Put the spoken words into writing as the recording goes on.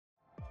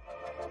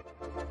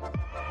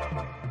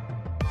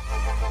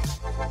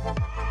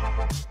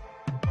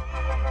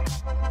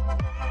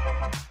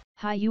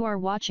Hi, you are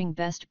watching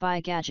Best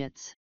Buy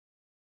Gadgets.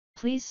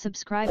 Please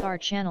subscribe our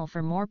channel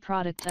for more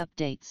product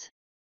updates.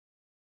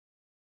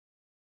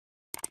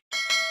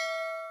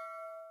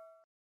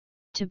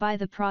 To buy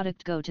the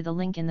product, go to the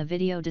link in the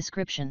video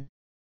description.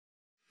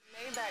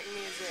 Maybach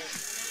music.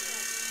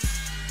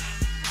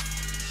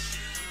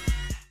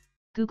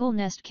 Google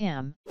Nest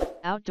Cam,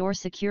 outdoor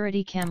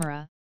security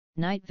camera,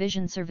 night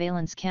vision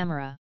surveillance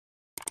camera.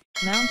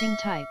 Mounting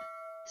type,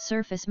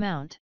 surface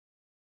mount.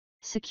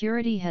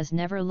 Security has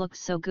never looked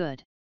so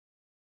good.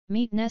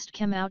 Meet Nest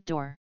Cam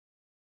Outdoor.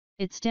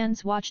 It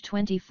stands watch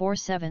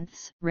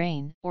 24/7,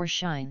 rain or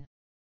shine.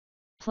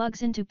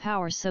 Plugs into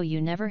power so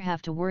you never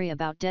have to worry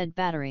about dead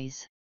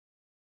batteries.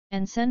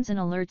 And sends an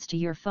alerts to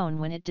your phone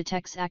when it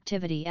detects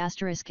activity.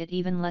 It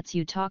even lets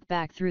you talk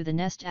back through the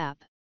Nest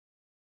app.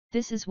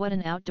 This is what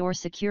an outdoor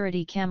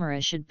security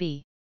camera should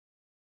be.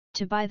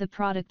 To buy the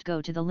product,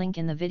 go to the link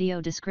in the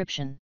video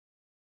description.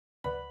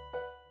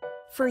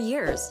 For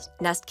years,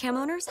 Nest Cam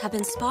owners have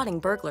been spotting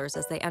burglars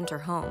as they enter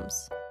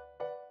homes.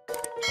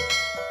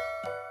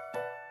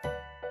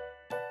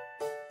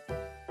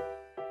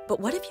 But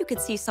what if you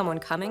could see someone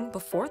coming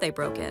before they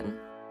broke in?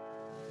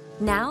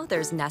 Now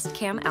there's Nest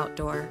Cam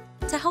Outdoor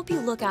to help you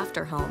look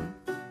after home,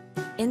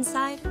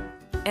 inside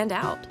and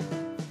out,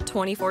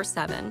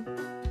 24/7.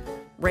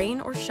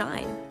 Rain or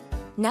shine,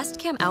 Nest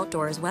Cam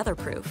Outdoor is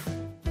weatherproof.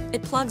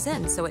 It plugs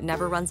in so it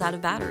never runs out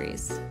of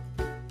batteries.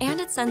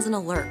 And it sends an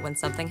alert when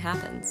something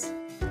happens.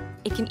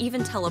 It can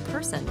even tell a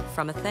person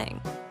from a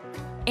thing.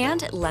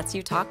 And it lets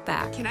you talk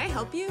back. Can I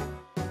help you?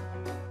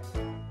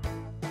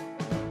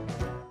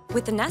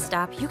 With the Nest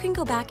app, you can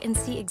go back and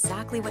see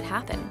exactly what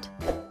happened.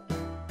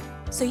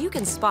 So you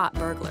can spot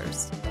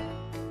burglars.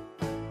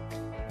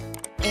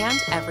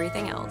 And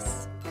everything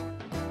else.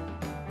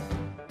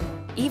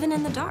 Even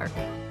in the dark.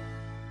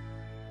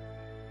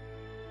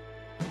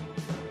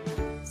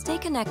 Stay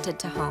connected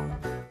to home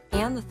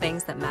and the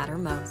things that matter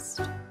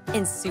most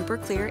in super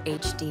clear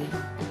HD.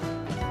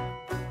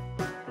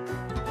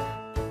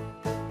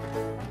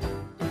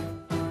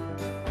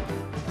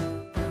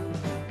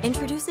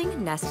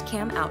 Introducing Nest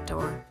Cam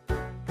Outdoor.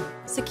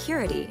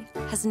 Security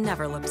has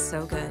never looked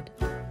so good.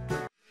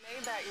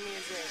 Maybach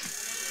music.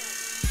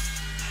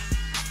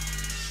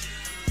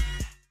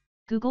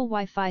 Google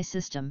Wi-Fi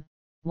system,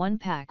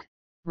 1-pack,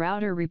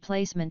 router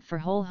replacement for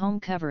whole home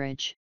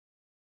coverage.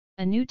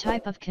 A new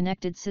type of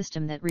connected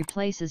system that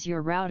replaces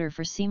your router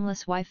for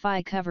seamless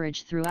Wi-Fi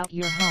coverage throughout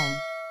your home,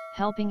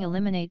 helping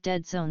eliminate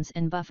dead zones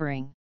and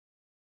buffering.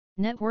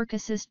 Network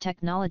Assist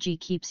technology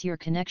keeps your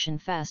connection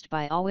fast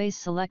by always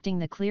selecting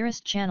the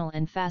clearest channel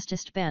and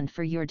fastest band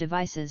for your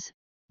devices.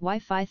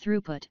 Wi-Fi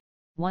throughput,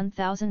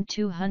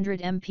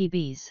 1200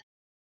 Mbps.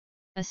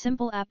 A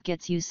simple app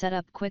gets you set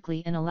up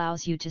quickly and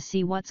allows you to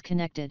see what's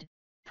connected,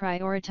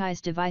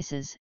 prioritize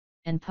devices,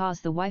 and pause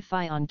the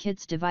Wi-Fi on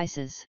kids'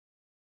 devices.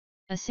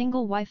 A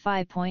single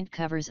Wi-Fi point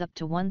covers up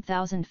to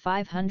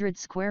 1,500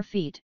 square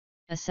feet.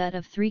 A set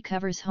of 3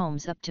 covers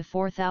homes up to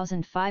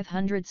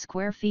 4,500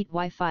 square feet.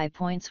 Wi-Fi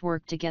points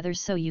work together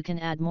so you can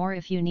add more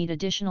if you need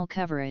additional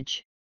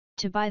coverage.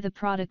 To buy the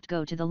product,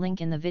 go to the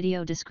link in the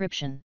video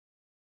description.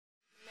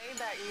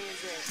 Maybach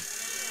music.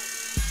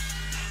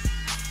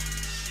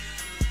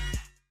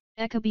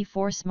 Ecobee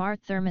 4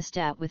 Smart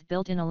Thermostat with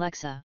built-in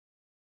Alexa.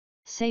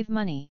 Save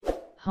money.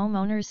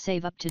 Homeowners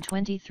save up to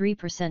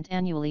 23%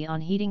 annually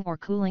on heating or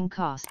cooling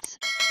costs,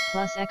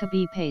 plus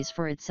Ecobee pays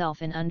for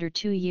itself in under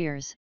 2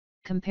 years,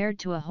 compared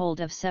to a hold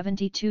of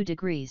 72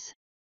 degrees.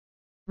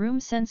 Room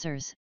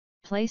sensors,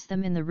 place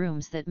them in the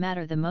rooms that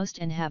matter the most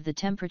and have the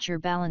temperature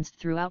balanced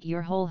throughout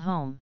your whole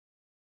home.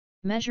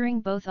 Measuring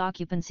both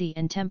occupancy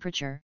and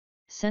temperature,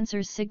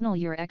 sensors signal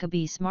your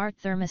Ecobee Smart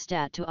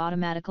Thermostat to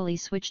automatically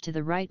switch to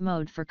the right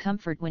mode for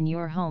comfort when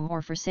you're home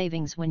or for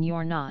savings when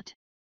you're not.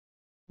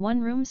 1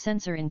 room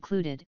sensor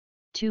included,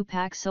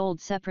 2-pack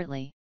sold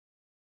separately.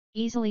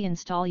 Easily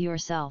install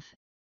yourself,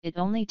 it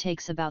only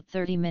takes about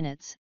 30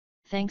 minutes.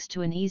 Thanks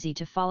to an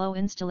easy-to-follow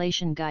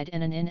installation guide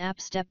and an in-app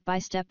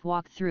step-by-step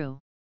walkthrough.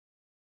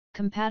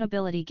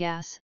 Compatibility: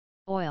 gas,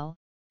 oil,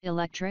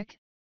 electric,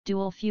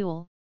 dual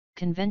fuel,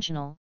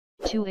 conventional,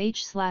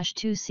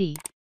 2H/2C,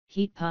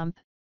 heat pump,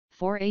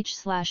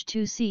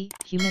 4H/2C,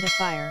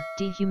 humidifier,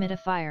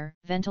 dehumidifier,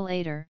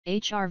 ventilator,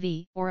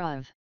 HRV, or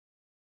OV.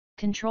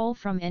 Control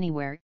from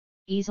anywhere,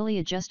 easily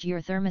adjust your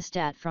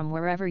thermostat from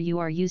wherever you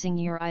are using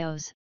your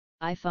iOS,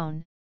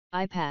 iPhone,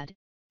 iPad,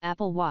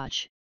 Apple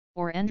Watch,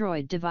 or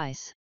Android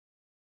device.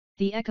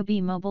 The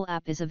Ecobee mobile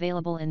app is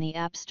available in the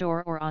App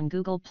Store or on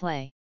Google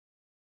Play.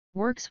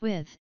 Works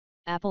with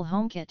Apple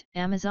HomeKit,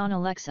 Amazon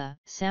Alexa,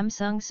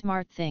 Samsung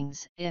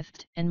SmartThings,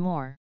 IFT, and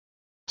more.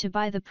 To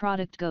buy the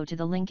product, go to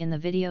the link in the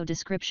video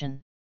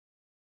description.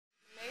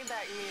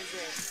 Maybach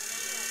music.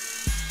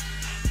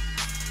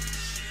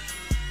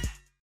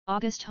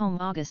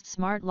 August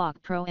Smart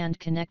Lock Pro and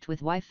connect with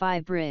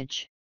Wi-Fi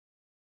bridge.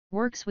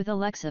 Works with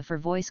Alexa for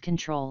voice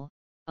control.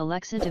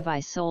 Alexa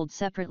device sold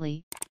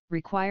separately,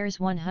 requires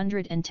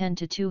 110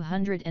 to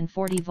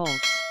 240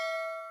 volts.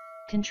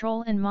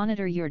 Control and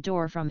monitor your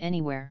door from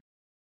anywhere.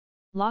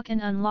 Lock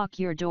and unlock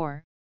your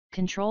door,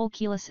 control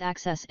keyless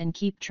access and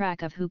keep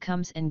track of who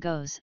comes and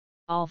goes,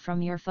 all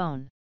from your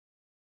phone.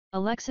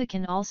 Alexa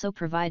can also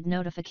provide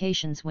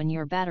notifications when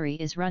your battery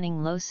is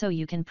running low so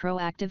you can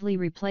proactively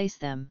replace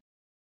them.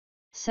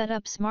 Set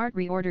up smart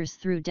reorders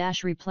through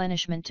Dash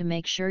replenishment to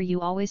make sure you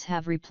always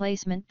have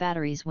replacement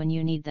batteries when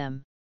you need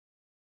them.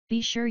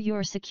 Be sure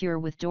you're secure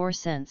with Door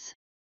Sense.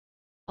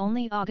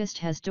 Only August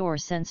has Door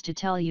Sense to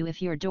tell you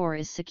if your door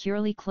is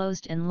securely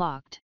closed and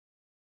locked.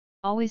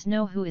 Always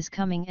know who is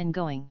coming and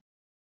going.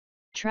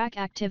 Track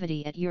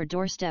activity at your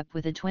doorstep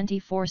with a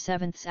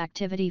 24/7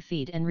 activity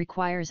feed and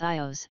requires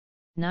iOS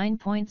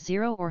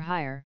 9.0 or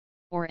higher,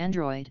 or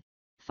Android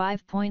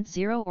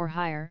 5.0 or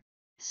higher,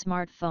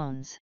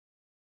 smartphones.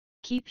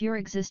 Keep your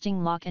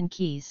existing lock and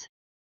keys.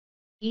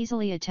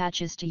 Easily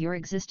attaches to your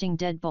existing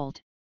deadbolt,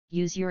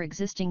 use your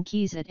existing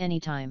keys at any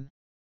time.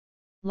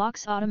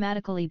 Locks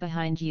automatically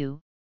behind you,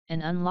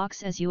 and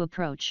unlocks as you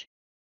approach.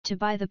 To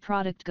buy the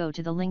product, go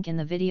to the link in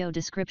the video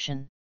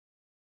description.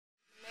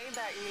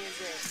 Maybach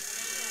music.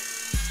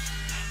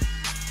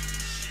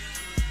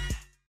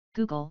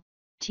 Google,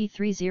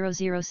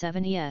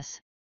 T3007ES,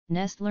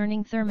 Nest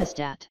Learning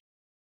Thermostat.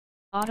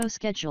 Auto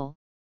schedule,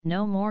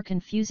 no more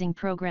confusing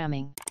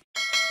programming.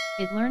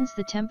 It learns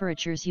the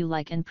temperatures you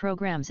like and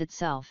programs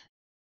itself.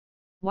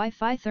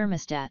 Wi-Fi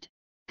thermostat.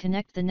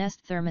 Connect the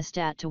Nest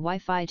thermostat to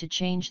Wi-Fi to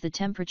change the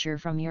temperature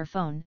from your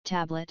phone,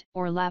 tablet,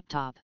 or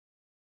laptop.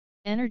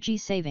 Energy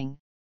saving.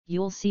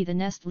 You'll see the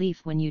Nest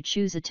leaf when you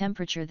choose a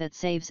temperature that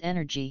saves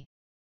energy.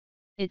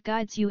 It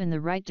guides you in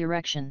the right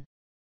direction.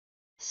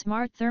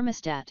 Smart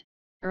Thermostat.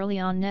 Early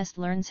on, Nest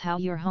learns how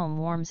your home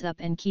warms up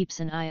and keeps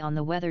an eye on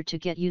the weather to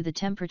get you the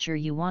temperature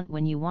you want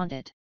when you want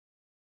it.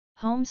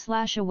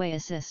 Home/away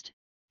assist.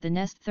 The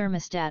Nest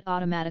thermostat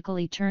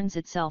automatically turns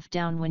itself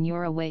down when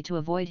you're away to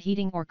avoid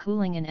heating or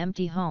cooling an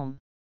empty home.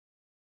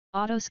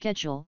 Auto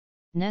schedule.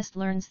 Nest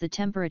learns the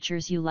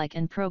temperatures you like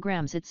and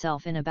programs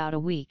itself in about a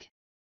week.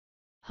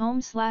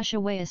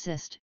 Home/away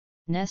assist.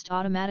 Nest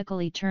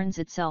automatically turns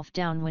itself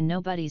down when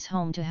nobody's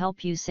home to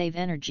help you save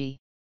energy.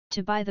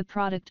 To buy the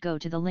product, go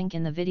to the link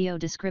in the video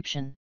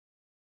description.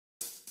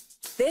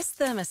 This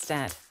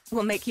thermostat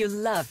will make you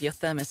love your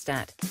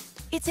thermostat.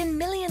 It's in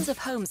millions of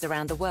homes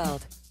around the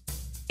world.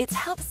 It's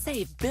helped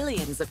save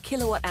billions of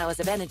kilowatt hours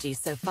of energy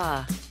so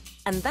far.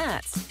 And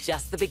that's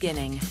just the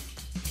beginning.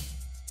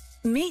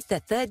 Meet the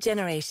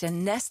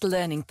third-generation Nest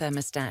Learning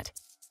Thermostat.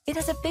 It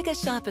has a bigger,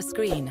 sharper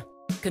screen,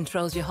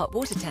 controls your hot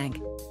water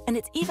tank, and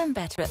it's even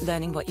better at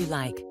learning what you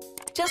like.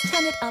 Just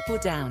turn it up or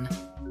down.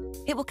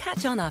 It will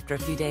catch on after a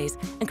few days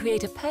and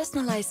create a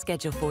personalized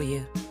schedule for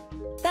you.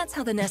 That's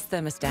how the Nest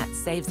Thermostat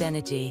saves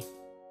energy.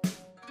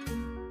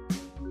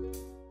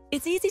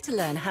 It's easy to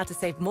learn how to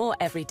save more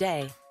every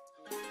day.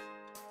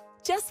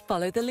 Just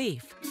follow the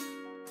leaf.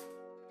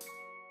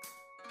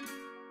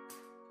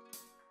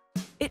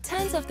 It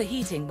turns off the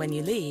heating when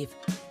you leave,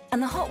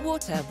 and the hot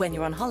water when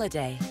you're on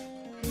holiday.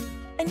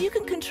 And you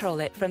can control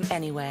it from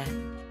anywhere.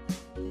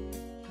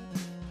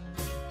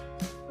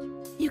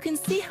 You can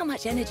see how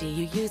much energy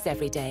you use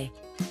every day,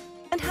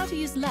 and how to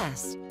use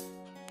less.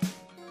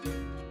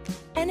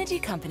 Energy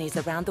companies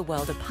around the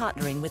world are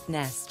partnering with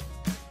Nest,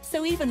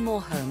 so even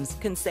more homes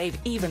can save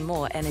even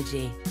more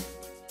energy.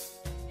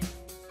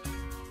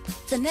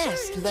 The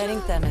Nest Learning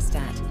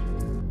Thermostat.